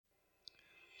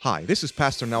Hi, this is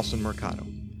Pastor Nelson Mercado.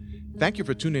 Thank you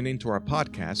for tuning in to our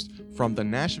podcast from the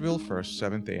Nashville First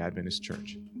Seventh-day Adventist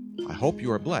Church. I hope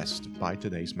you are blessed by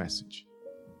today's message.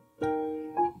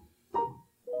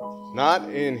 Not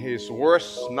in his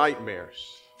worst nightmares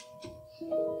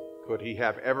could he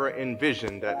have ever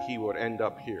envisioned that he would end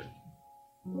up here.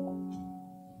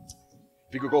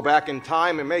 If he could go back in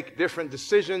time and make different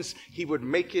decisions, he would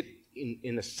make it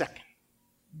in a second.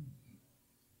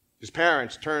 His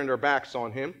parents turned their backs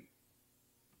on him.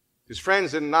 His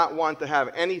friends did not want to have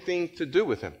anything to do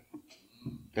with him.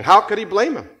 And how could he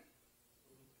blame him?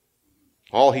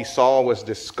 All he saw was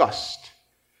disgust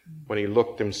when he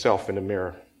looked himself in the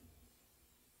mirror.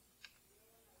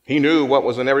 He knew what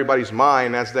was in everybody's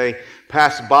mind as they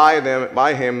passed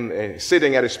by him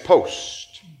sitting at his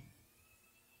post.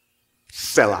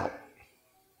 Sellout.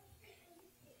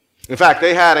 In fact,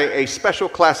 they had a special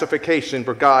classification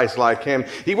for guys like him.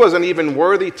 He wasn't even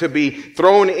worthy to be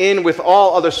thrown in with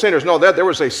all other sinners. No, there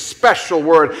was a special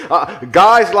word.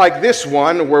 Guys like this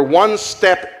one were one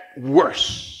step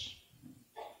worse.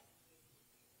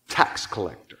 Tax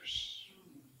collectors.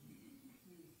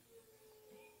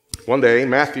 One day,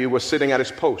 Matthew was sitting at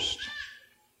his post.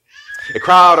 A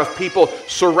crowd of people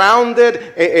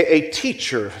surrounded a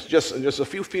teacher just a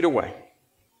few feet away.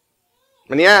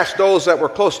 And he asked those that were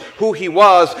close who he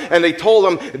was, and they told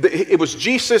him it was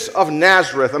Jesus of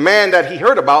Nazareth, a man that he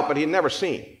heard about but he had never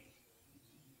seen.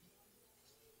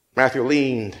 Matthew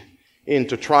leaned in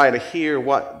to try to hear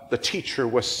what the teacher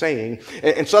was saying.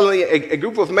 And suddenly a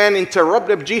group of men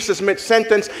interrupted Jesus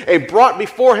mid-sentence and brought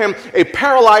before him a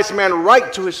paralyzed man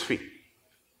right to his feet.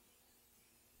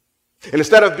 And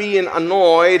instead of being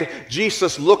annoyed,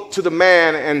 Jesus looked to the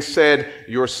man and said,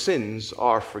 "Your sins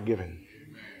are forgiven."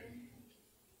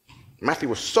 Matthew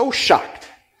was so shocked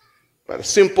by the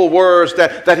simple words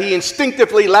that he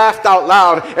instinctively laughed out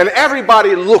loud, and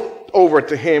everybody looked over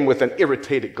to him with an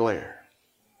irritated glare.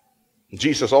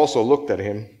 Jesus also looked at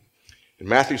him, and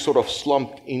Matthew sort of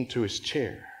slumped into his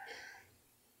chair.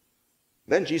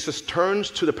 Then Jesus turns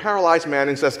to the paralyzed man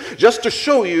and says, "Just to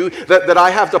show you that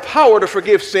I have the power to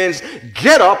forgive sins,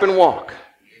 get up and walk."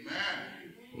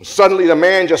 And suddenly the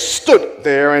man just stood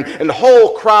there, and the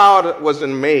whole crowd was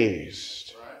amazed.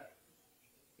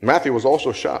 Matthew was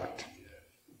also shocked.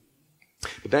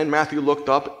 But then Matthew looked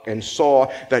up and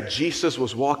saw that Jesus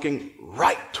was walking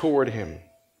right toward him.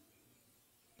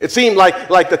 It seemed like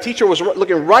the teacher was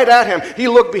looking right at him. He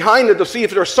looked behind him to see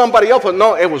if there was somebody else, but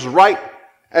no, it was right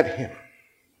at him.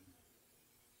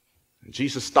 And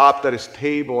Jesus stopped at his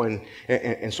table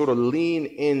and sort of leaned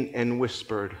in and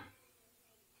whispered,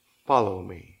 "Follow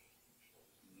me."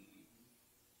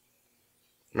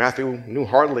 Matthew knew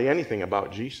hardly anything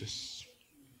about Jesus.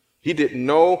 He didn't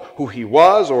know who he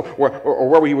was or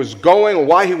where he was going or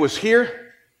why he was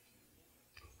here.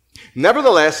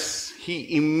 Nevertheless,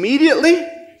 he immediately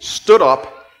stood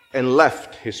up and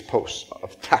left his post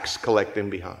of tax collecting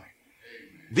behind.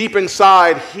 Deep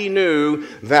inside, he knew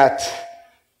that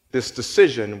this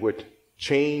decision would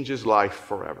change his life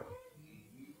forever.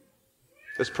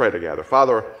 Let's pray together.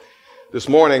 Father, this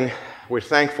morning, we're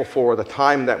thankful for the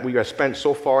time that we have spent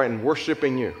so far in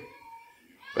worshiping you.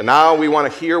 But now we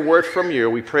want to hear a word from you.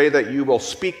 We pray that you will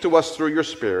speak to us through your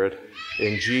Spirit.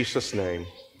 In Jesus' name,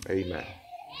 amen.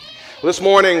 This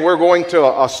morning we're going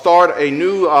to start a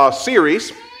new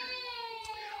series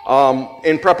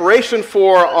in preparation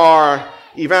for our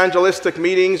evangelistic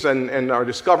meetings and our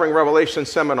Discovering Revelation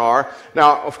seminar.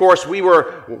 Now, of course, we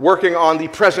were working on the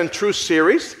Present Truth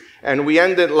series, and we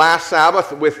ended last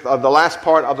Sabbath with the last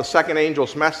part of the second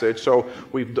angel's message. So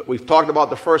we've talked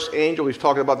about the first angel, we've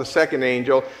talked about the second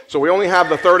angel. So we only have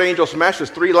the third angel's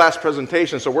message, 3 last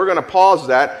presentations. So we're going to pause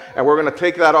that, and we're going to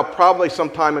take that up probably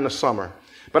sometime in the summer.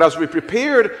 But as we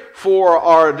prepared for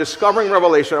our Discovering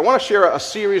Revelation, I want to share a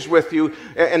series with you.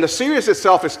 And the series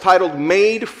itself is titled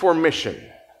Made for Mission.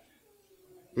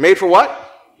 Made for what?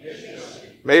 Mission.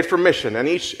 Made for Mission. And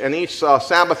each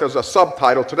Sabbath is a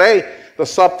subtitle. Today, the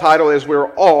subtitle is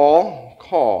We're All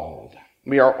Called.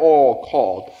 We are all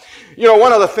called. You know,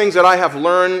 one of the things that I have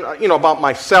learned, about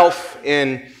myself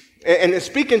and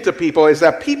speaking to people is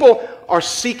that people are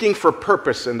seeking for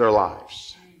purpose in their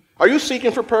lives. Are you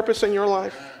seeking for purpose in your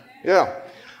life? Yeah.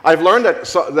 I've learned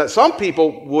that some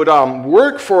people would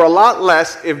work for a lot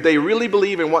less if they really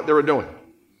believe in what they were doing.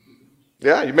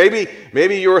 Yeah, maybe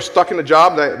you're stuck in a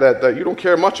job that you don't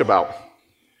care much about.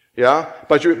 Yeah,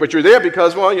 but you're there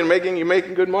because you're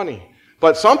making good money.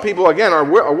 But some people again are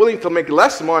willing to make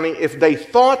less money if they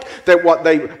thought that what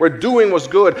they were doing was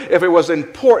good, if it was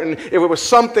important, if it was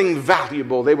something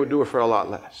valuable, they would do it for a lot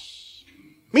less.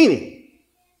 Meaning,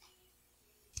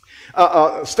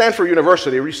 Stanford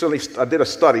University recently did a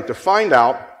study to find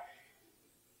out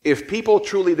if people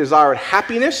truly desired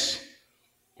happiness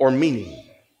or meaning.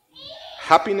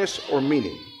 Happiness or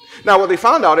meaning. Now, what they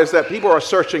found out is that people are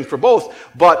searching for both,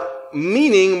 but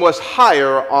meaning was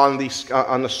higher on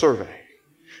the survey.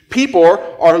 People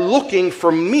are looking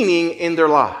for meaning in their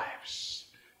lives.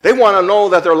 They want to know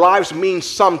that their lives mean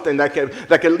something, that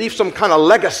can leave some kind of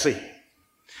legacy.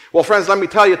 Well, friends, let me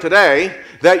tell you today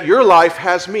that your life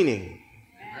has meaning.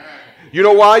 You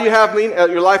know why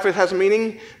your life has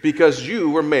meaning? Because you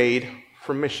were made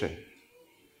for mission.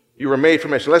 You were made for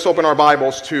mission. Let's open our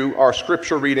Bibles to our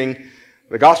scripture reading,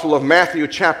 the Gospel of Matthew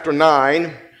chapter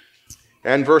 9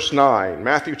 and verse 9.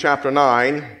 Matthew chapter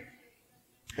 9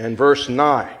 and verse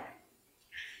 9.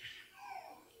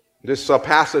 This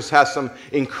passage has some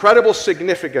incredible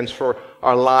significance for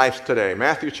our lives today.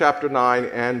 Matthew chapter 9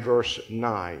 and verse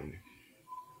 9.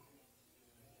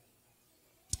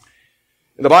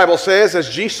 The Bible says, as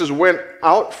Jesus went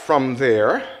out from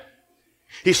there,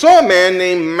 he saw a man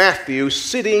named Matthew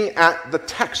sitting at the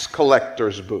tax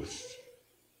collector's booth.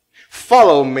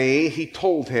 "Follow me," he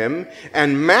told him,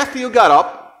 and Matthew got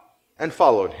up and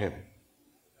followed him.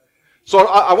 So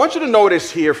I want you to notice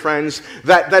here, friends,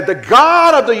 that the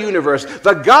God of the universe,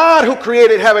 the God who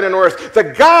created heaven and earth, the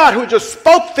God who just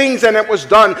spoke things and it was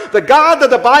done, the God that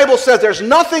the Bible says there's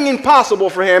nothing impossible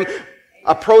for him,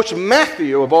 approached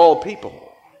Matthew of all people.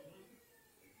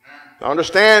 Now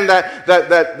understand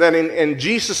that in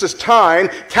Jesus' time,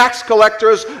 tax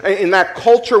collectors in that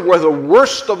culture were the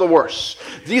worst of the worst.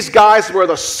 These guys were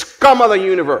the scum of the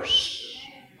universe.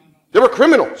 They were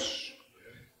criminals.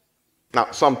 Now,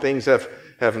 some things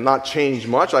have not changed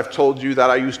much. I've told you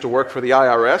that I used to work for the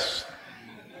IRS,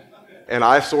 and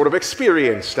I sort of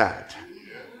experienced that.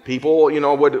 People,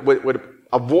 would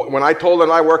avoid, when I told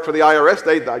them I worked for the IRS,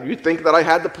 you'd think that I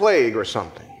had the plague or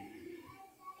something.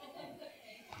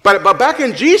 But back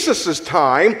in Jesus'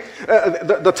 time,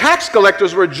 the tax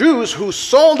collectors were Jews who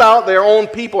sold out their own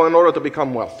people in order to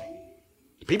become wealthy.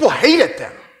 People hated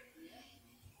them.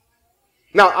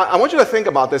 Now, I want you to think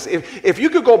about this. If you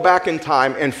could go back in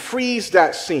time and freeze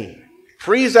that scene,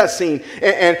 and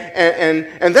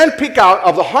then pick out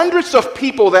of the hundreds of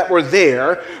people that were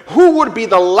there, who would be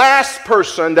the last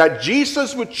person that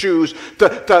Jesus would choose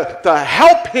to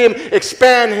help him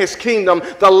expand his kingdom,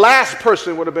 the last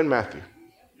person would have been Matthew.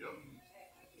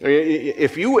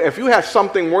 If you have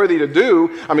something worthy to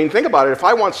do, think about it. If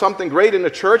I want something great in the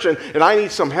church and I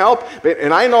need some help,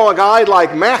 and I know a guy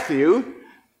like Matthew,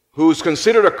 who's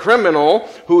considered a criminal,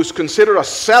 who's considered a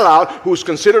sellout, who's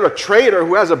considered a traitor,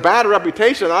 who has a bad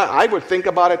reputation, I would think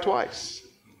about it twice.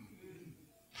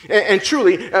 And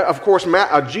truly, of course,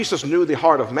 Jesus knew the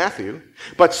heart of Matthew,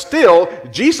 but still,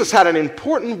 Jesus had an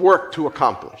important work to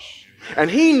accomplish. And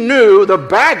he knew the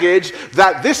baggage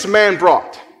that this man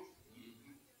brought.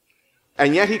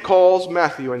 And yet he calls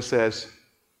Matthew and says,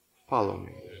 "Follow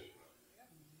me."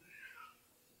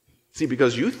 See,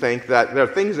 because you think that there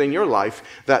are things in your life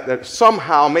that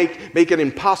somehow make it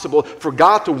impossible for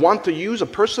God to want to use a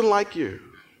person like you.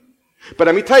 But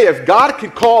let me tell you, if God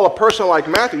can call a person like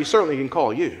Matthew, he certainly can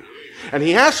call you. And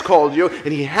he has called you,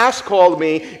 and he has called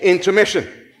me into mission.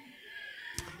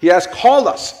 He has called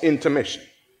us into mission.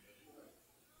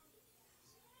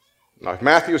 Now, if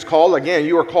Matthew is called, again,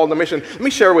 you are called to mission. Let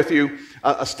me share with you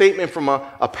a statement from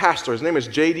a pastor. His name is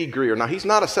J.D. Greer. Now, he's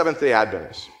not a Seventh-day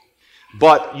Adventist,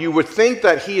 but you would think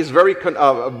that he is very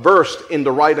versed in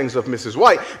the writings of Mrs.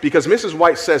 White, because Mrs.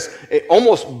 White says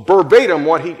almost verbatim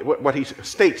what he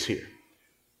states here.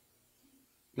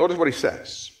 Notice what he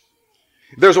says.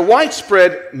 There's a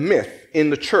widespread myth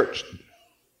in the church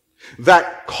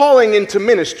that calling into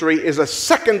ministry is a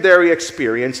secondary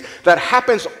experience that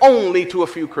happens only to a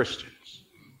few Christians.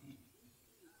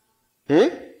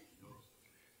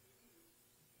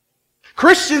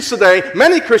 Christians today,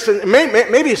 many Christians,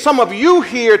 maybe some of you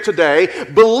here today,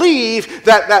 believe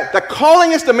that the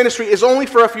calling into ministry is only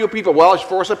for a few people. Well,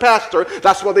 for a pastor,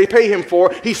 that's what they pay him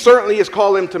for. He certainly is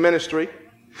called into ministry.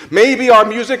 Maybe our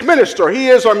music minister, he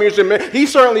is our music minister.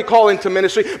 He's certainly called into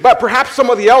ministry. But perhaps some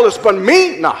of the elders, but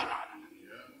me, not.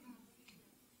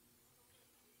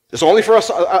 It's only for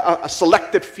a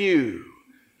selected few.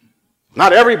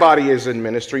 Not everybody is in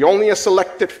ministry, only a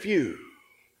selected few.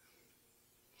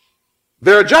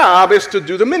 Their job is to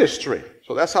do the ministry.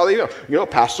 So that's how they know.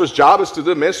 Pastor's job is to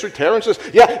do the ministry. Terrence says,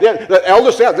 the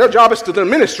elders, their job is to do the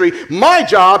ministry. My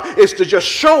job is to just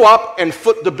show up and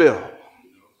foot the bill.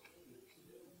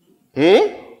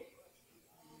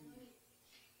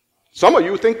 Some of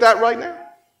you think that right now.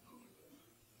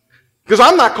 Because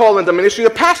I'm not calling the ministry. The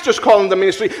pastor's calling the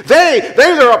ministry.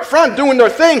 They're up front doing their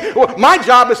thing. My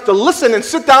job is to listen and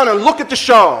sit down and look at the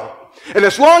show. And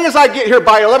as long as I get here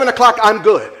by 11 o'clock, I'm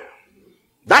good.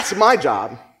 That's my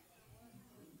job.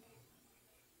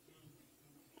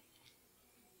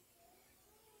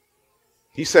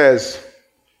 He says,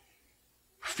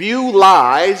 few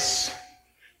lies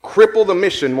cripple the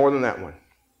mission more than that one.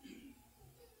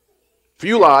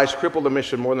 Few lies cripple the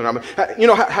mission more than that one. You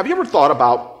know, have you ever thought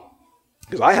about,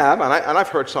 because I have, and I've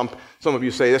heard some of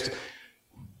you say this,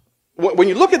 when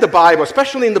you look at the Bible,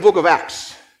 especially in the book of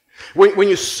Acts, when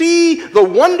you see the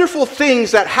wonderful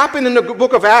things that happen in the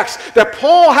book of Acts, that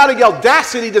Paul had the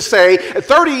audacity to say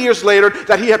 30 years later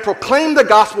that he had proclaimed the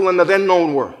gospel in the then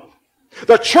known world.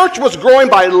 The church was growing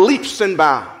by leaps and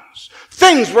bounds.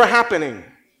 Things were happening.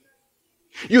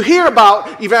 You hear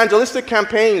about evangelistic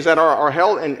campaigns that are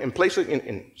held in places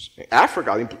in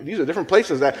Africa. These are different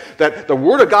places that the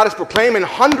word of God is proclaimed, and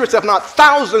hundreds, if not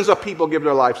thousands, of people give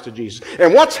their lives to Jesus.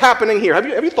 And what's happening here? Have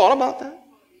you thought about that?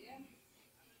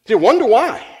 Do you wonder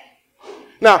why?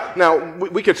 Now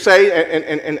we could say,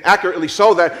 and accurately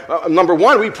so, that number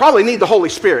one, we probably need the Holy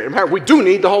Spirit. We do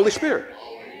need the Holy Spirit.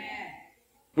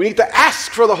 We need to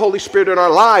ask for the Holy Spirit in our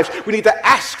lives. We need to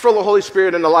ask for the Holy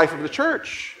Spirit in the life of the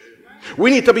church. We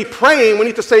need to be praying. We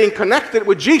need to stay connected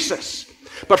with Jesus.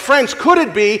 But friends, could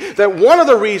it be that one of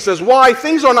the reasons why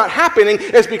things are not happening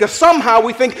is because somehow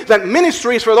we think that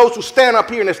ministry is for those who stand up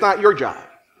here and it's not your job?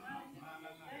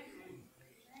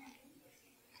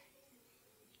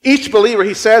 Each believer,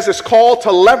 he says, is called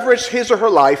to leverage his or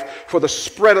her life for the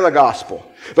spread of the gospel.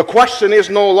 The question is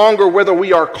no longer whether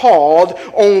we are called,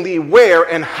 only where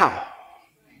and how.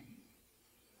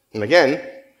 And again,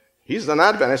 he's an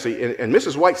Adventist, and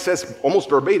Mrs. White says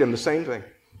almost verbatim the same thing.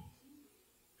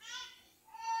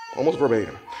 Almost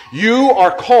verbatim. You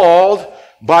are called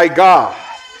by God.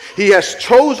 He has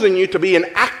chosen you to be an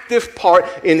active part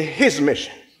in his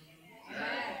mission.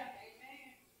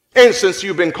 And since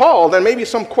you've been called, there may be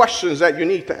some questions that you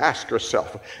need to ask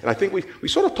yourself. And I think we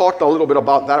sort of talked a little bit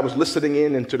about that. I was listening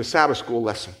into the Sabbath school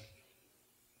lesson.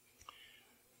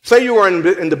 Say you are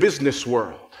in the business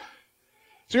world.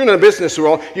 So you're in the business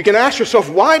world. You can ask yourself,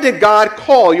 why did God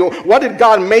call you? Why did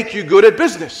God make you good at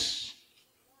business?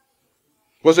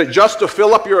 Was it just to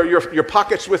fill up your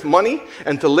pockets with money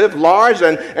and to live large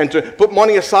and to put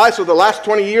money aside so the last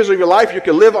 20 years of your life you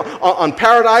could live on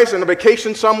paradise and a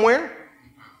vacation somewhere?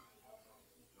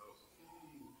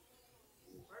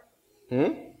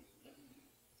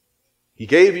 He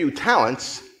gave you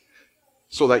talents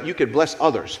so that you could bless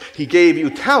others. He gave you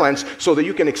talents so that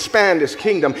you can expand his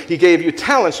kingdom. He gave you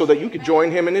talents so that you could join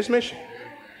him in his mission.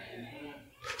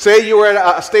 Say you were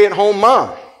a stay-at-home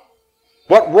mom.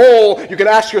 What role, you can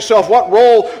ask yourself, what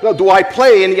role do I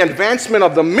play in the advancement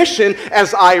of the mission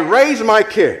as I raise my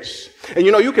kids? And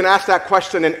you know, you can ask that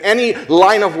question in any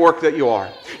line of work that you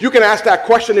are. You can ask that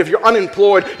question if you're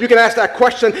unemployed. You can ask that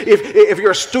question if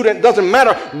you're a student. Doesn't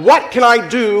matter. What can I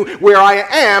do where I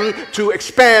am to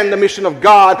expand the mission of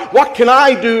God? What can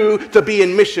I do to be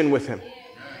in mission with him?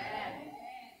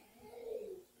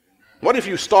 What if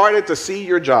you started to see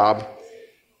your job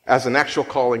as an actual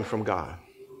calling from God?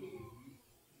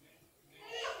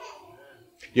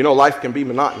 You know, life can be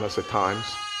monotonous at times.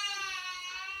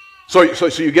 So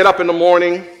you get up in the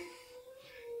morning,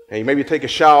 and you maybe take a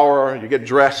shower, you get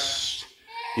dressed,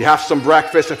 you have some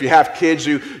breakfast. If you have kids,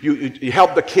 you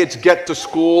help the kids get to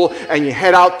school, and you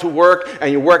head out to work, and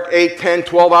you work 8, 10,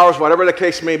 12 hours, whatever the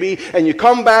case may be, and you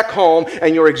come back home,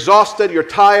 and you're exhausted, you're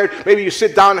tired. Maybe you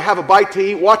sit down and have a bite to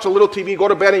eat, watch a little TV, go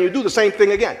to bed, and you do the same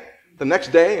thing again. The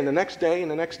next day, and the next day,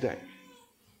 and the next day.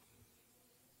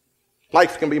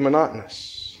 Life can be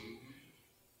monotonous.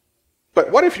 But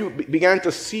what if you began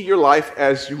to see your life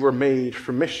as you were made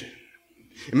for mission?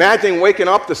 Imagine waking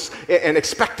up and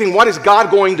expecting what is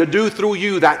God going to do through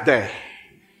you that day.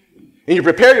 And you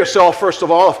prepare yourself, first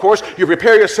of all, of course, you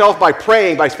prepare yourself by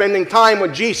praying, by spending time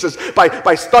with Jesus,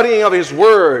 by studying of his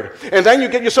word. And then you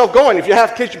get yourself going. If you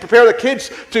have kids, you prepare the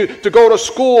kids to go to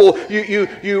school.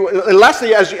 And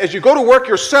lastly, as you go to work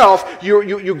yourself,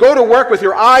 you go to work with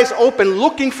your eyes open,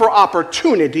 looking for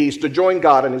opportunities to join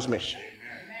God in his mission.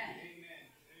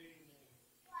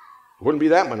 It wouldn't be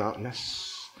that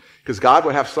monotonous, because God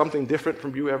would have something different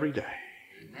from you every day.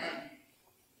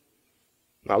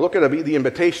 Now look at the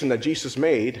invitation that Jesus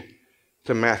made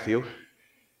to Matthew.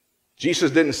 Jesus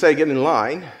didn't say, get in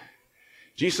line.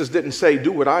 Jesus didn't say,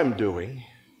 do what I'm doing.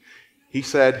 He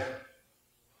said,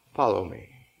 follow me.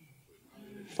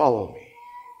 Follow me.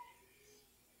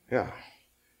 Yeah.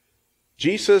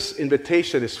 Jesus'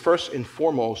 invitation is first and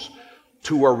foremost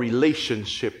to a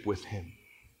relationship with him.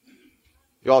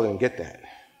 Y'all didn't get that.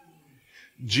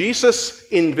 Jesus'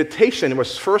 invitation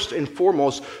was first and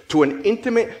foremost to an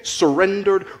intimate,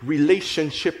 surrendered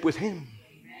relationship with him.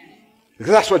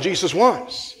 Because that's what Jesus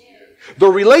wants. The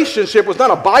relationship was not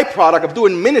a byproduct of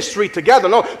doing ministry together.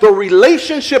 No, the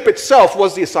relationship itself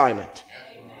was the assignment.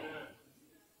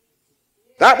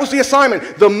 That was the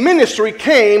assignment. The ministry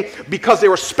came because they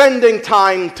were spending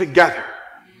time together.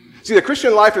 See, the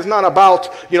Christian life is not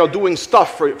about, doing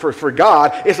stuff for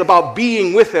God. It's about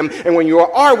being with him. And when you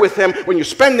are with him, when you're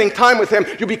spending time with him,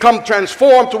 you become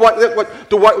transformed to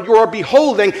what you are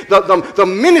beholding. The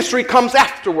ministry comes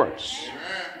afterwards.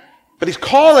 But he's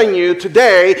calling you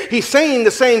today. He's saying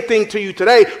the same thing to you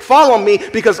today. Follow me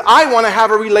because I want to have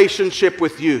a relationship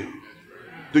with you.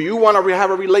 Do you want to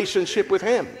have a relationship with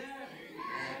him?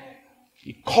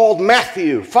 He called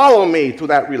Matthew, follow me to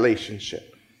that relationship.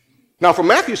 Now, from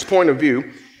Matthew's point of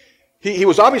view, he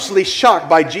was obviously shocked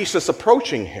by Jesus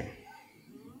approaching him.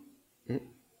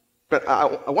 But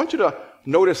I want you to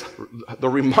notice the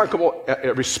remarkable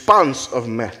response of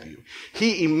Matthew.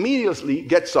 He immediately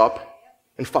gets up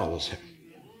and follows him.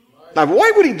 Now,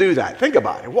 why would he do that? Think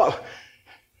about it. Well,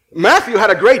 Matthew had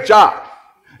a great job.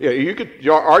 Yeah, you could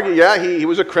argue, he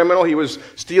was a criminal. He was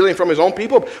stealing from his own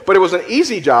people, but it was an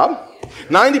easy job.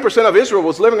 90% of Israel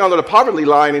was living under the poverty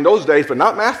line in those days, but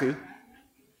not Matthew.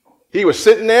 He was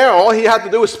sitting there. All he had to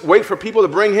do was wait for people to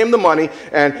bring him the money,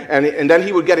 and then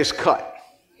he would get his cut.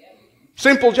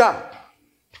 Simple job.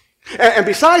 And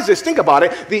besides this, think about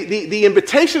it. The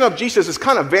invitation of Jesus is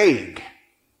kind of vague.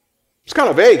 It's kind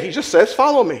of vague. He just says,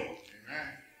 follow me.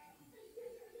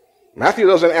 Matthew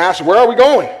doesn't ask, where are we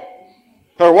going?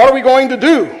 Or what are we going to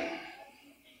do?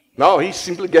 No, he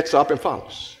simply gets up and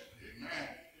follows.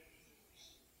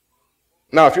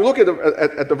 Now, if you look at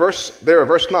the verse there,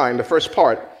 verse 9, the first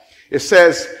part, it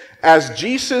says, as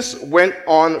Jesus went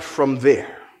on from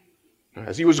there,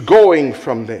 as he was going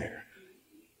from there.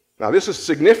 Now, this is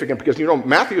significant because,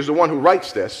 Matthew is the one who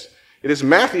writes this. It is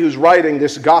Matthew who's writing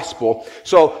this gospel.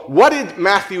 So, what did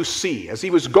Matthew see? As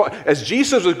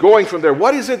Jesus was going from there,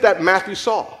 what is it that Matthew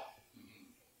saw?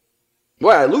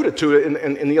 Well, I alluded to it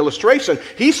in the illustration.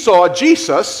 He saw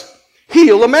Jesus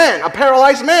heal a man, a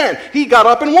paralyzed man. He got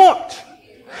up and walked.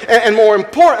 And more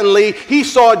importantly, he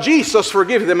saw Jesus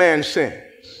forgive the man's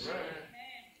sins.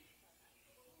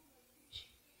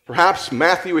 Perhaps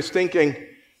Matthew is thinking,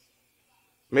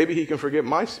 maybe he can forgive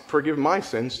my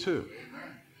sins too.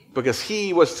 Because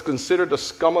he was considered the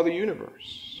scum of the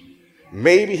universe.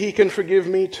 Maybe he can forgive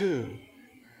me too.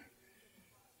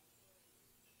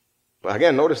 But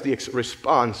again, notice the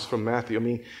response from Matthew. I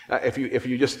mean, if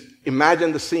you just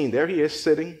imagine the scene, there he is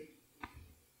sitting,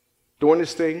 doing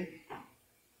his thing,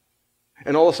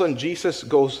 and all of a sudden Jesus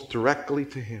goes directly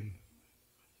to him.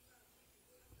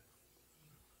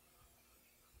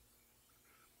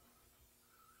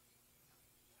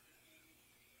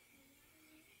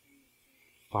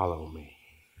 Follow me.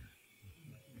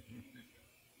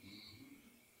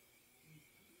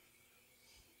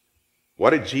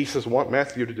 What did Jesus want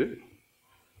Matthew to do?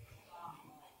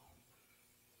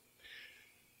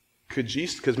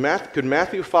 Could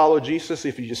Matthew follow Jesus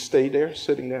if he just stayed there,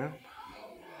 sitting down?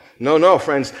 No,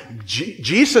 friends.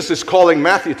 Jesus is calling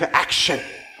Matthew to action.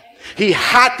 He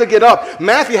had to get up.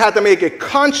 Matthew had to make a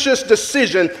conscious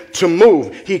decision to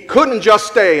move. He couldn't just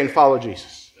stay and follow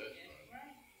Jesus.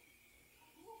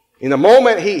 In the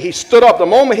moment he stood up, the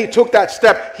moment he took that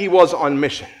step, he was on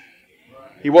mission.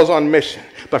 He was on mission.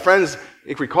 But friends,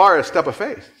 it requires a step of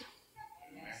faith.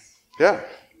 Yeah.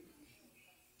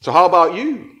 So how about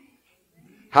you?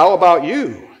 How about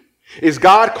you? Is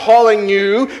God calling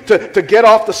you to get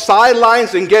off the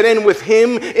sidelines and get in with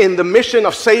him in the mission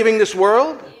of saving this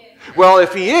world? Well,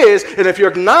 if he is, and if you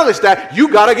acknowledge that,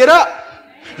 you got to get up.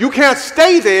 You can't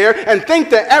stay there and think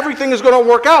that everything is going to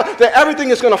work out, that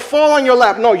everything is going to fall on your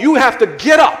lap. No, you have to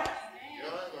get up.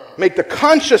 Make the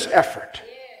conscious effort.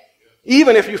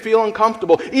 Even if you feel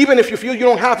uncomfortable, even if you feel you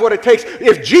don't have what it takes.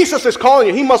 If Jesus is calling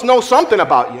you, he must know something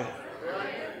about you.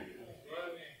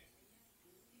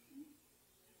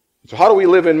 So how do we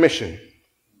live in mission?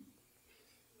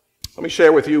 Let me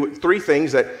share with you 3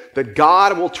 things that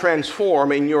God will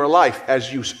transform in your life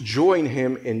as you join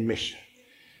him in mission.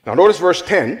 Now notice verse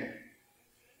 10.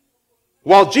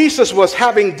 While Jesus was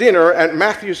having dinner at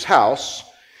Matthew's house,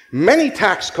 many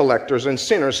tax collectors and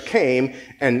sinners came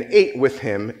and ate with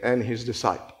him and his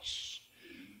disciples.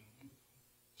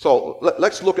 So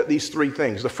let's look at these 3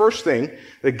 things. The first thing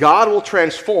that God will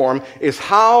transform is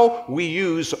how we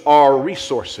use our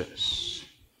resources.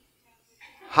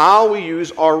 How we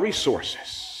use our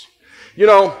resources.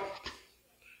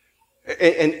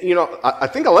 And you know, I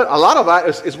think a lot of that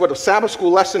is what the Sabbath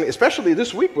school lesson, especially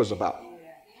this week, was about.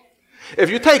 If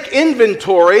you take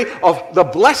inventory of the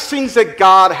blessings that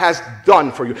God has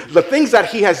done for you, the things that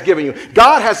He has given you,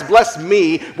 God has blessed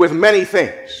me with many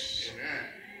things.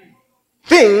 Amen.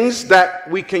 Things that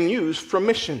we can use for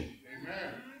mission.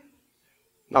 Amen.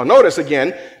 Now notice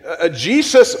again,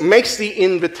 Jesus makes the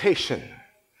invitation.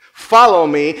 Follow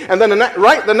me. And then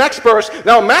the next verse,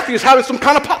 now Matthew's having some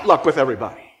kind of potluck with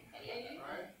everybody.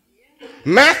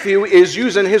 Matthew is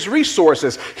using his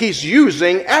resources. He's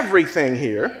using everything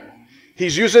here.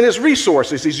 He's using his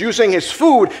resources. He's using his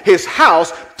food, his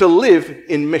house to live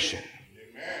in mission.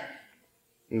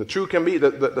 Amen. And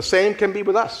the same can be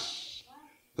with us.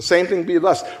 The same thing be with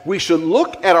us. We should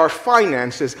look at our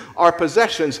finances, our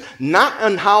possessions, not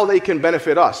on how they can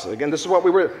benefit us. Again, this is what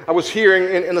I was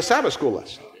hearing in the Sabbath school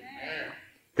lesson.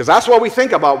 Because that's what we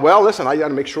think about. Well, listen, I got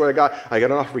to make sure I got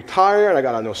enough retired, I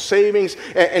got enough savings.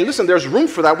 And listen, there's room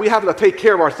for that. We have to take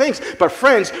care of our things. But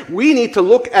friends, we need to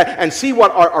look at and see what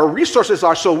our resources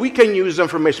are so we can use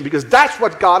information. Because that's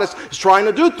what God is trying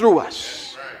to do through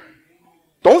us.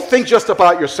 Don't think just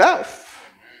about yourself.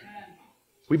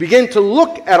 We begin to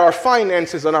look at our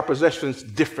finances and our possessions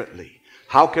differently.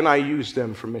 How can I use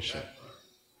them for mission?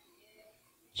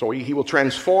 So He will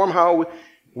transform how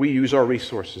we use our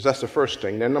resources. That's the first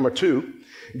thing. Then number two,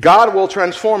 God will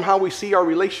transform how we see our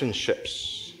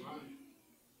relationships.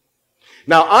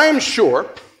 Now, I'm sure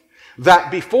that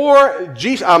before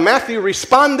Matthew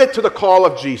responded to the call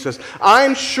of Jesus,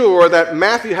 I'm sure that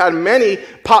Matthew had many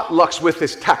potlucks with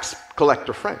his tax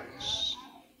collector friends.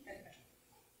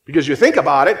 Because you think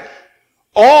about it,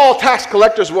 all tax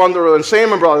collectors were under the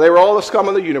same umbrella. They were all the scum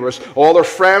of the universe. All their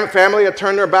family had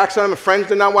turned their backs on them. Friends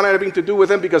did not want anything to do with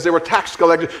them because they were tax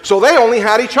collectors. So they only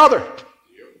had each other.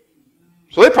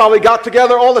 So they probably got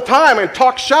together all the time and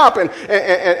talked shop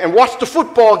and watched the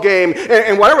football game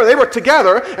and whatever. They were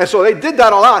together, and so they did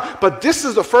that a lot. But this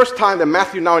is the first time that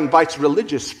Matthew now invites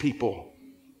religious people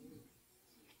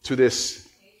to this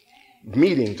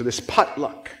meeting, to this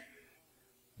potluck.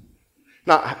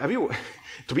 Now,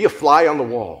 to be a fly on the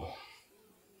wall,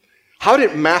 how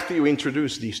did Matthew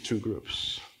introduce these two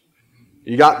groups?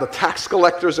 You got the tax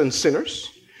collectors and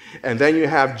sinners, and then you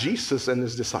have Jesus and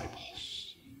his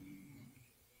disciples.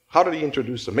 How did he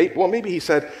introduce them? Well, maybe he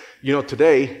said, you know,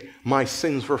 today my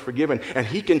sins were forgiven, and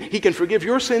he can forgive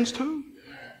your sins too.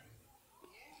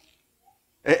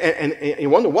 And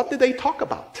you wonder, what did they talk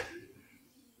about?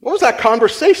 What was that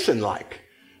conversation like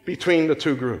between the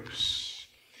two groups?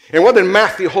 And what did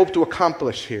Matthew hope to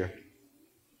accomplish here?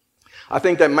 I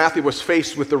think that Matthew was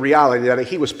faced with the reality that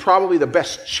he was probably the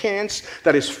best chance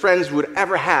that his friends would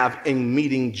ever have in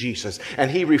meeting Jesus. And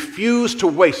he refused to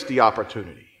waste the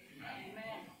opportunity. Amen.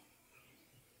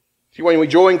 See, when we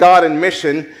join God in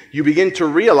mission, you begin to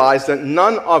realize that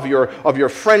none of your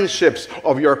friendships,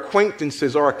 of your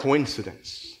acquaintances are a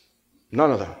coincidence.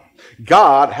 None of them.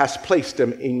 God has placed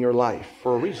them in your life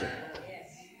for a reason.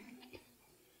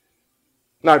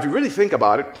 Now, if you really think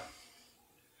about it,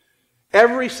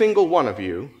 every single one of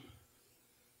you,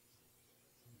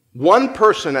 one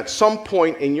person at some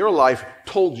point in your life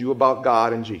told you about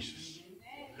God and Jesus.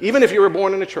 Even if you were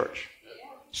born in the church.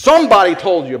 Somebody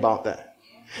told you about that.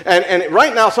 And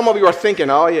right now, some of you are thinking,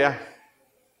 oh yeah,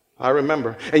 I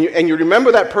remember. And you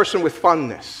remember that person with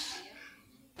fondness.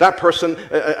 That person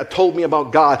told me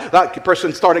about God. That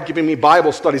person started giving me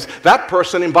Bible studies. That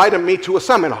person invited me to a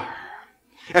seminar.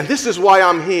 And this is why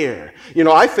I'm here. You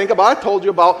know, I told you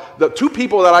about the two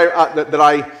people that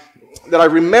I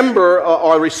remember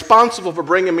are responsible for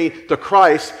bringing me to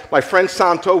Christ. My friend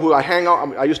Santo, who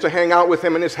I used to hang out with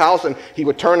him in his house, and he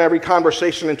would turn every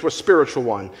conversation into a spiritual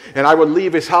one. And I would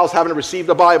leave his house having received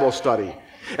a Bible study.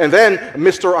 And then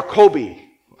Mr. Akobi,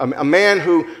 a man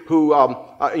who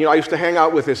I used to hang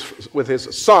out with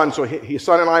his son. So his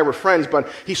son and I were friends, but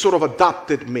he sort of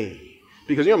adopted me.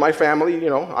 Because, my family,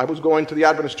 I was going to the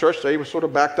Adventist church. They were sort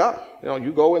of backed up.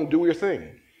 You go and do your thing.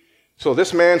 So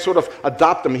this man sort of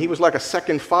adopted me. He was like a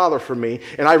second father for me.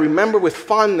 And I remember with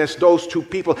fondness those two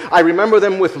people. I remember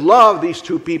them with love, these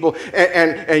two people.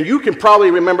 And you can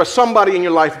probably remember somebody in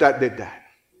your life that did that.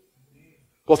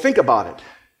 Well, think about it.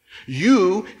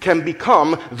 You can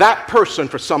become that person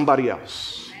for somebody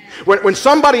else. When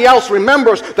somebody else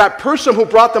remembers that person who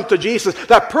brought them to Jesus,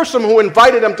 that person who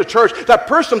invited them to church, that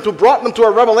person who brought them to a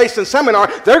Revelation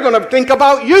seminar, they're going to think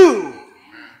about you.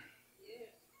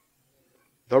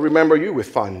 They'll remember you with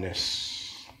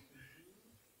fondness.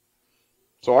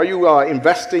 So are you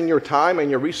investing your time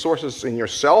and your resources in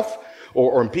yourself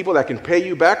or in people that can pay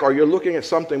you back, or are you looking at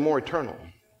something more eternal?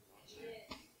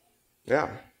 Yeah.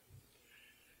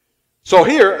 So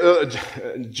here,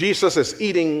 Jesus is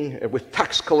eating with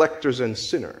tax collectors and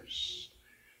sinners.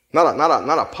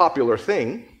 Not a popular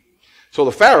thing. So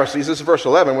the Pharisees, this is verse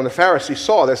 11, when the Pharisees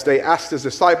saw this, they asked his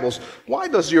disciples, "Why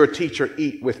does your teacher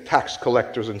eat with tax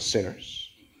collectors and sinners?"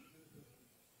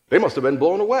 They must have been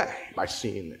blown away by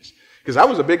seeing this, because that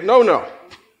was a big no-no.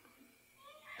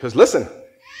 Because listen,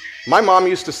 my mom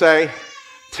used to say,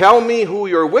 "Tell me who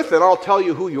you're with and I'll tell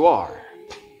you who you are."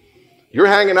 You're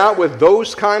hanging out with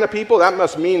those kind of people, that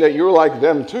must mean that you're like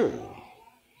them too.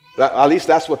 At least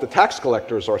that's what the tax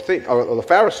collectors or the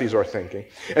Pharisees are thinking.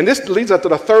 And this leads us to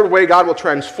the third way God will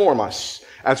transform us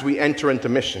as we enter into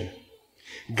mission.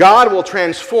 God will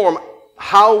transform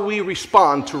how we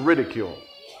respond to ridicule.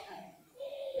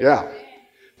 Yeah.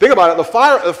 Think about it.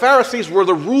 The Pharisees were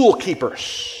the rule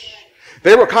keepers.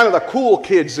 They were kind of the cool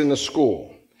kids in the school.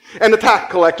 And the tax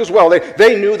collectors, well,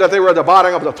 they knew that they were at the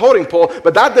bottom of the totem pole,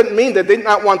 but that didn't mean they did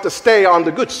not want to stay on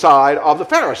the good side of the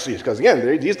Pharisees, because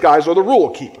again, these guys are the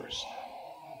rule keepers.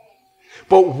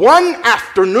 But one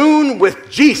afternoon with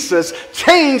Jesus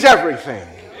changed everything.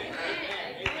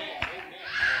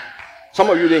 Some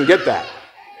of you didn't get that.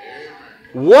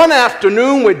 One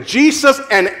afternoon with Jesus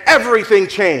and everything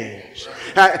changed.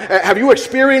 Have you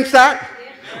experienced that?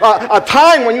 A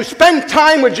time when you spend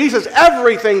time with Jesus,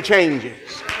 everything changes.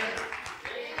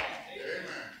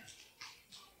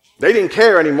 They didn't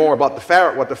care anymore about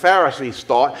what the Pharisees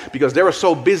thought, because they were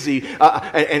so busy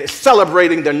and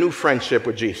celebrating their new friendship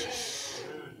with Jesus.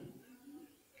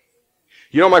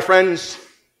 You know, my friends,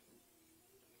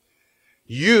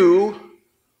 you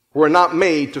were not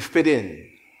made to fit in.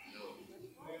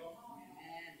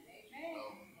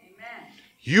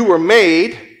 You were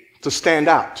made to stand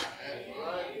out.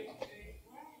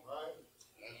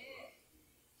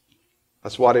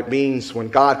 That's what it means when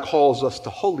God calls us to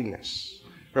holiness.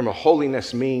 Remember,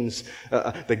 holiness means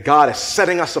that God is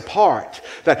setting us apart,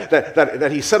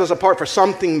 that He set us apart for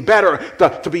something better,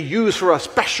 to be used for a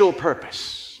special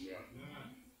purpose.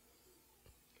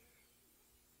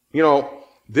 You know,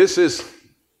 this is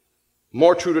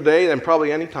more true today than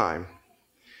probably any time.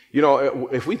 You know,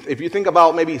 if you think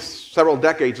about maybe several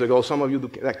decades ago, some of you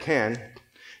that can,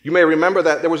 you may remember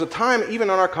that there was a time, even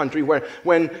in our country,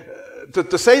 when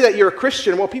to say that you're a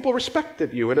Christian, well, people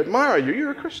respected you and admired you.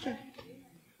 You're a Christian.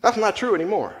 That's not true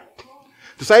anymore.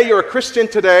 To say you're a Christian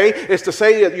today is to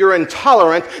say that you're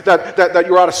intolerant, that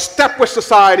you're out of step with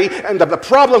society, and that the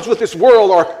problems with this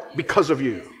world are because of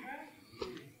you.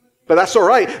 But that's all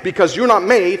right, because you're not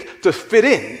made to fit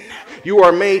in. You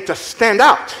are made to stand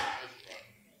out.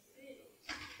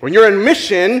 When you're in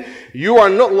mission, you are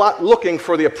not looking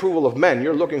for the approval of men.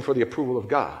 You're looking for the approval of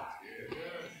God.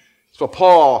 So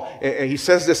Paul, he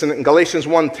says this in Galatians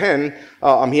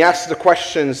 1:10, he asks the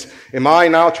questions, am I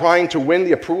now trying to win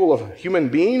the approval of human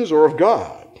beings or of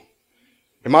God?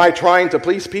 Am I trying to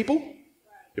please people?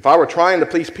 If I were trying to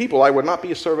please people, I would not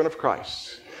be a servant of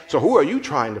Christ. So who are you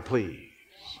trying to please?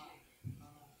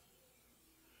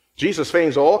 Jesus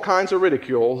faced all kinds of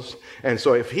ridicules, and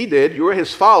so if he did, you're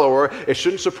his follower, it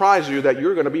shouldn't surprise you that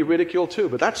you're going to be ridiculed too,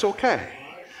 but that's okay.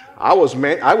 I was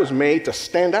made to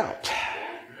stand out.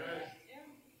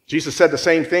 Jesus said the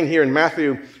same thing here in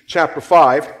Matthew chapter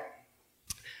 5,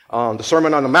 the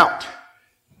Sermon on the Mount.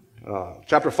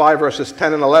 Chapter 5, verses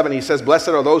 10 and 11, he says, "Blessed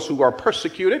are those who are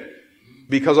persecuted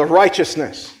because of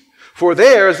righteousness, for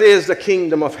theirs is the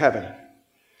kingdom of heaven.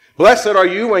 Blessed are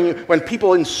you when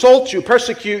people insult you,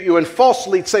 persecute you, and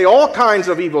falsely say all kinds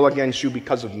of evil against you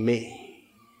because of me."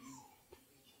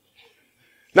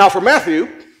 Now for Matthew,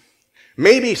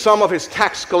 maybe some of his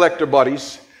tax collector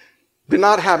buddies did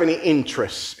not have any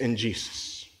interest in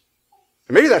Jesus.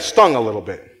 And maybe that stung a little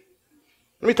bit.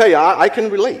 Let me tell you, I can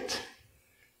relate.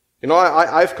 You know,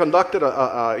 I've conducted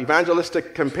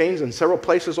evangelistic campaigns in several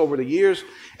places over the years,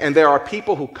 and there are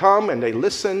people who come and they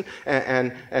listen,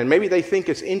 and maybe they think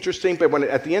it's interesting, but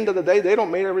at the end of the day, they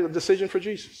don't make a decision for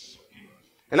Jesus.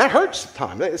 And that hurts at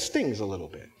times. It stings a little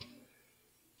bit.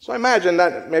 So I imagine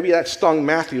that maybe that stung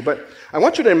Matthew, but I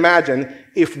want you to imagine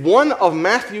if one of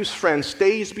Matthew's friends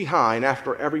stays behind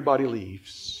after everybody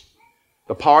leaves,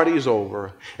 the party is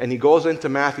over, and he goes into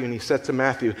Matthew and he said to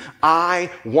Matthew,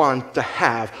 "I want to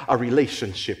have a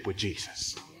relationship with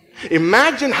Jesus."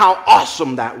 Imagine how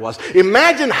awesome that was.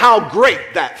 Imagine how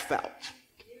great that felt.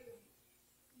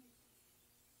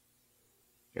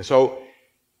 And so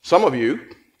some of you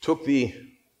took the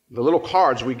little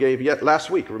cards we gave last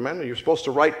week. Remember, you're supposed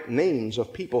to write names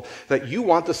of people that you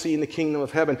want to see in the kingdom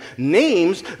of heaven.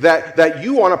 Names that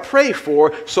you want to pray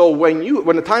for, so when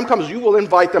the time comes, you will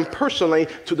invite them personally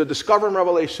to the Discover and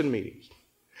Revelation meetings.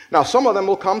 Now, some of them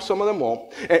will come, some of them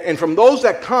won't. And from those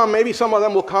that come, maybe some of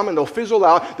them will come and they'll fizzle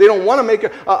out. They don't want to make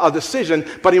a decision.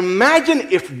 But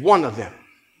imagine if one of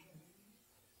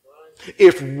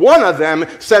them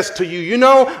says to you, you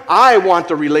know, I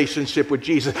want a relationship with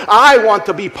Jesus. I want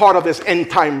to be part of this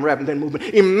end-time remnant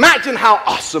movement. Imagine how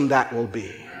awesome that will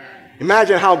be.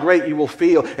 Imagine how great you will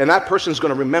feel. And that person's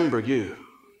going to remember you.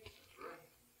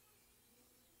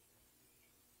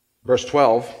 Verse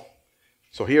 12.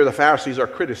 So here the Pharisees are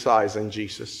criticizing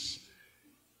Jesus.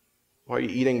 Why are you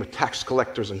eating with tax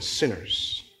collectors and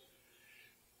sinners?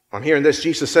 I'm hearing this.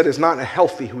 Jesus said it's not the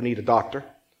healthy who need a doctor,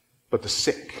 but the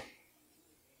sick.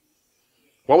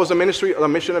 What was the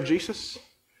mission of Jesus?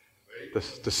 To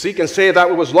seek and save that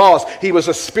which was lost. He was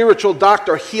a spiritual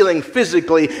doctor healing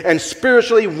physically and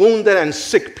spiritually wounded and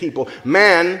sick people.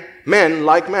 Men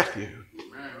like Matthew.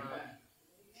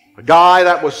 A guy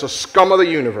that was the scum of the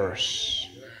universe.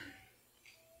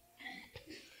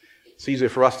 It's easy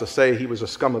for us to say he was a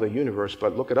scum of the universe,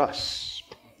 but look at us.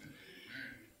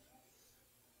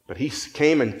 But he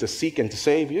came to seek and to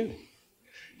save you.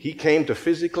 He came to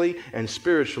physically and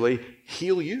spiritually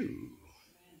heal you.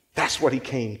 That's what he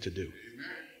came to do.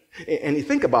 And you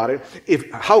think about it,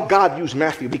 how God used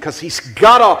Matthew, because he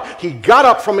got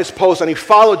up from his post and he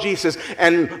followed Jesus.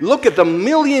 And look at the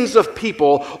millions of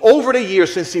people over the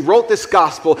years since he wrote this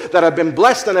gospel that have been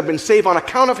blessed and have been saved on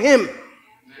account of him.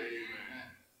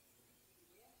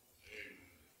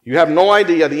 You have no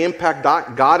idea the impact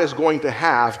God is going to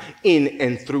have in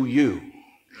and through you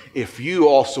if you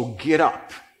also get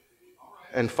up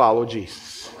and follow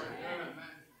Jesus.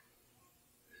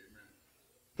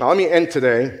 Now let me end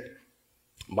today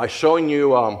by showing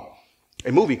you a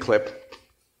movie clip.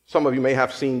 Some of you may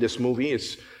have seen this movie.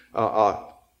 It's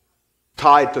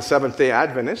tied to Seventh-day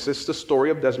Adventists. It's the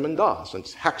story of Desmond Doss.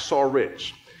 It's Hacksaw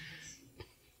Ridge.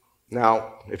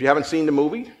 Now, if you haven't seen the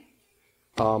movie,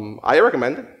 I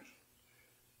recommend it.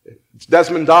 It's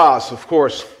Desmond Doss, of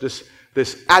course,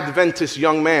 this Adventist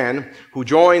young man who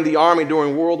joined the army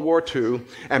during World War II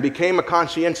and became a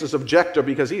conscientious objector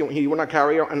because he would not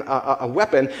carry a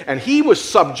weapon, and he was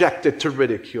subjected to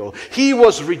ridicule. He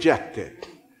was rejected.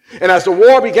 And as the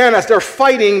war began, as they're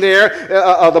fighting there,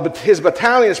 his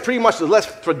battalion is pretty much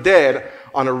left for dead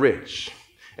on a ridge.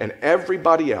 And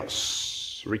everybody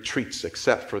else retreats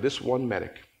except for this one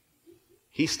medic.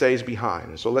 He stays behind.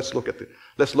 And so let's look at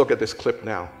this clip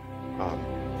now,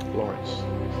 Lawrence.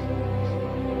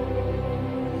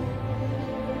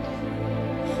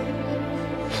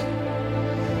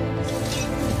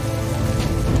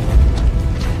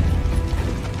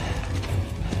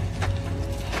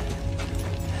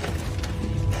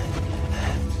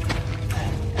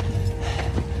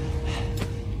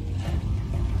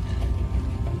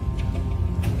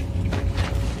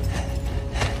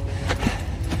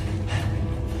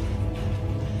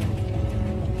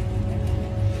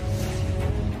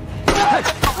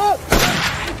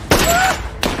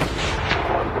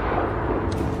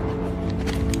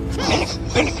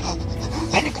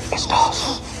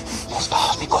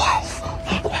 Be quiet.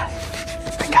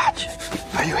 I got you.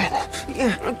 Are you in it?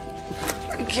 Yeah.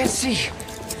 I can't see.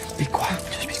 Be quiet.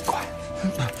 Just be quiet.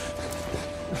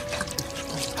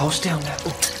 Hold still now.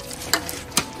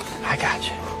 I got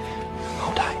you.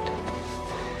 Hold tight.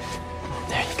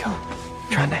 There you go.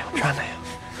 Try now.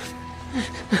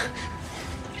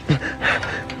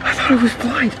 I thought I was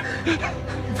blind.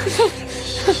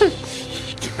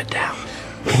 Keep it down.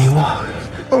 Can you walk?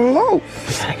 Oh, no.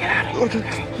 We gotta get out of here.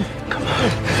 Okay. Come on.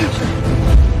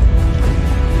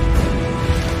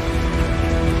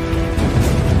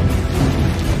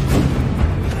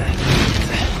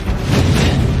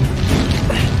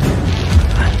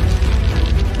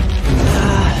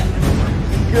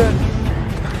 Good.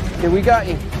 Yeah, we got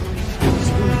you.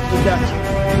 We got you.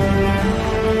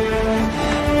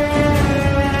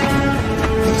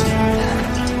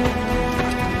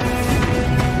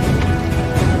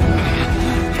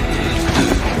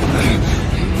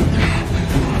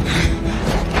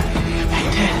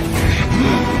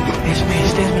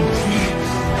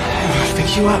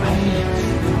 You up. You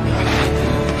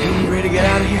ready to get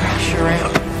out of here? I sure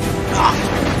am.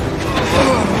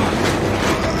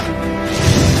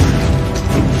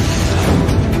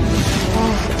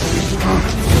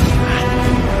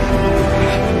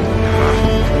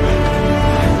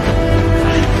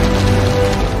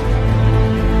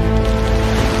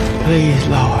 Please,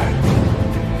 Lord,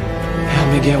 help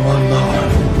me get one more.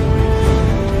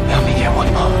 Help me get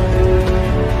one more.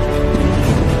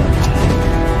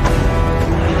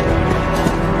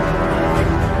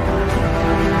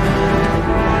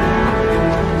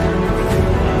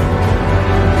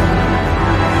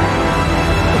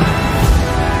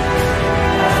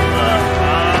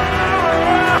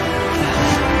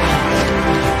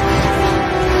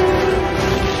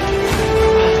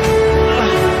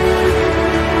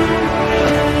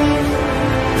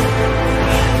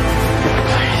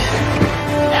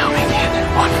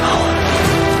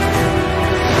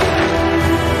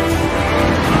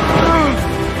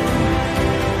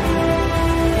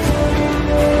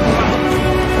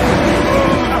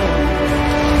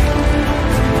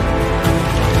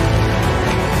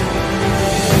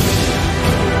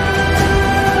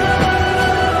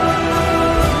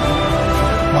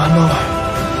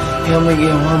 Let me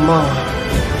get one more.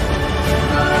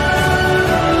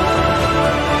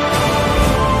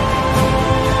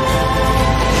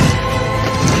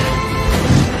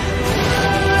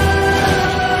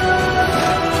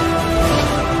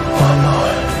 One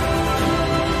more.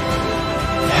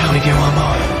 Yeah, we get one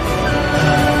more.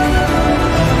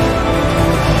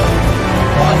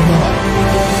 One more.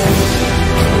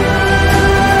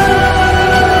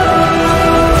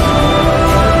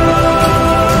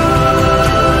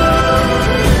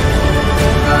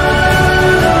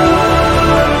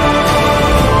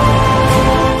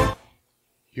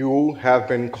 You have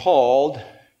been called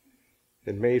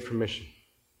and made for mission.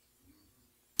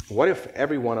 What if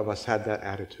every one of us had that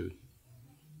attitude?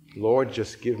 Lord,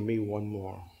 just give me one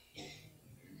more.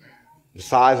 The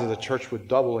size of the church would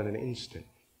double in an instant.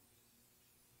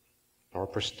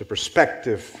 The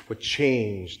perspective would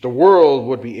change. The world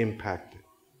would be impacted.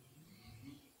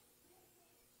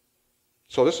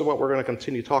 So this is what we're going to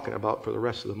continue talking about for the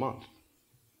rest of the month.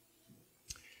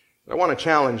 I want to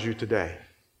challenge you today.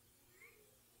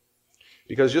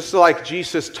 Because just like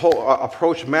Jesus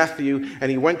approached Matthew and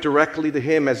he went directly to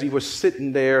him as he was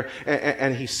sitting there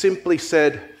and he simply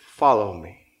said, "Follow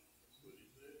me."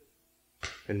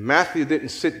 And Matthew didn't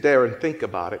sit there and think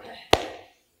about it.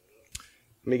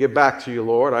 Let me get back to you,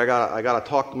 Lord. I got to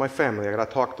talk to my family. I got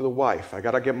to talk to the wife. I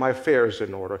got to get my affairs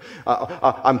in order.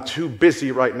 I'm too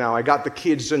busy right now. I got the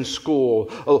kids in school.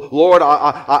 Lord,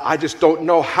 I just don't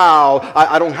know how.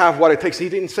 I don't have what it takes. He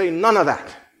didn't say none of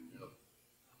that.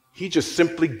 He just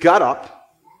simply got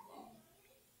up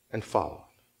and followed.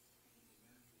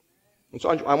 And so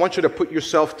I want you to put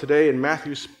yourself today in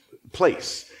Matthew's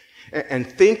place and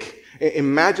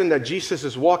imagine that Jesus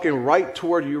is walking right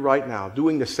toward you right now,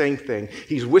 doing the same thing.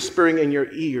 He's whispering in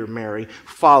your ear, Mary,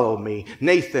 "Follow me."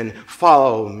 Nathan,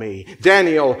 "Follow me."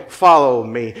 Daniel, "Follow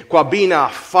me."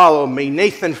 Quabina, "Follow me."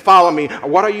 Nathan, "Follow me."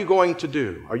 What are you going to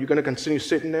do? Are you going to continue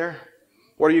sitting there?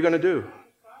 What are you going to do?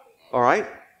 All right?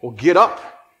 Well, get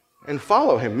up and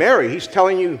follow him. Mary, he's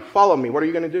telling you, "Follow me." What are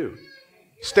you going to do?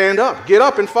 Stand up, get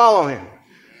up and follow him.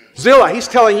 Zillah, he's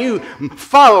telling you,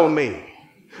 "Follow me."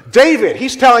 David,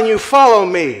 he's telling you, "Follow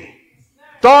me."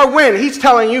 Darwin, he's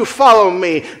telling you, "Follow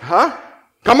me." Huh?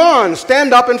 Come on,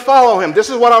 stand up and follow him. This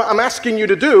is what I'm asking you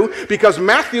to do because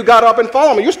Matthew got up and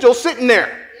followed me. You're still sitting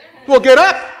there. Well, get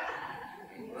up.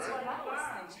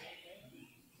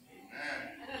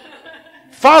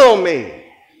 Follow me.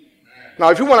 Now,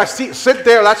 if you want to sit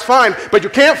there, that's fine, but you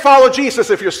can't follow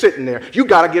Jesus if you're sitting there. You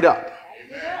got to get up.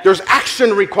 There's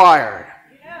action required.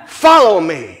 Follow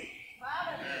me.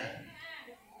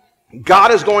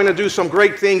 God is going to do some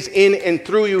great things in and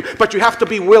through you, but you have to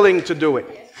be willing to do it.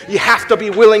 You have to be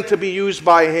willing to be used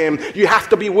by him. You have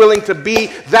to be willing to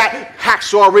be that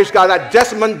Hacksaw Ridge guy, that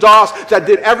Desmond Doss that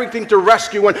did everything to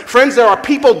rescue. And friends, there are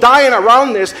people dying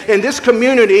around this in this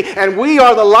community, and we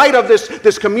are the light of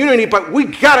this community, but we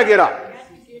got to get up.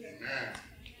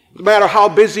 No matter how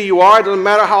busy you are, it doesn't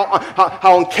matter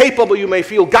how incapable you may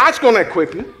feel, God's going to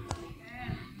equip you.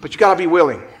 But you got to be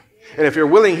willing. And if you're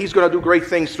willing, he's going to do great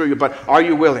things through you. But are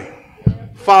you willing?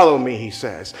 Follow me, he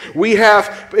says. We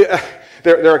have,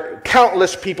 there are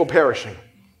countless people perishing.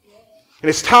 And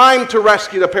it's time to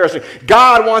rescue the perishing.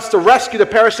 God wants to rescue the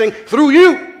perishing through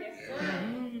you.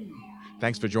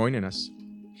 Thanks for joining us.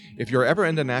 If you're ever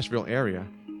in the Nashville area,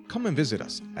 come and visit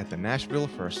us at the Nashville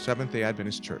First Seventh-day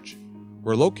Adventist Church.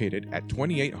 We're located at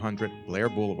 2800 Blair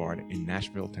Boulevard in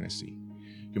Nashville, Tennessee.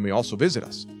 You may also visit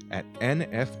us at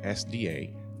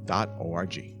nfsda.org.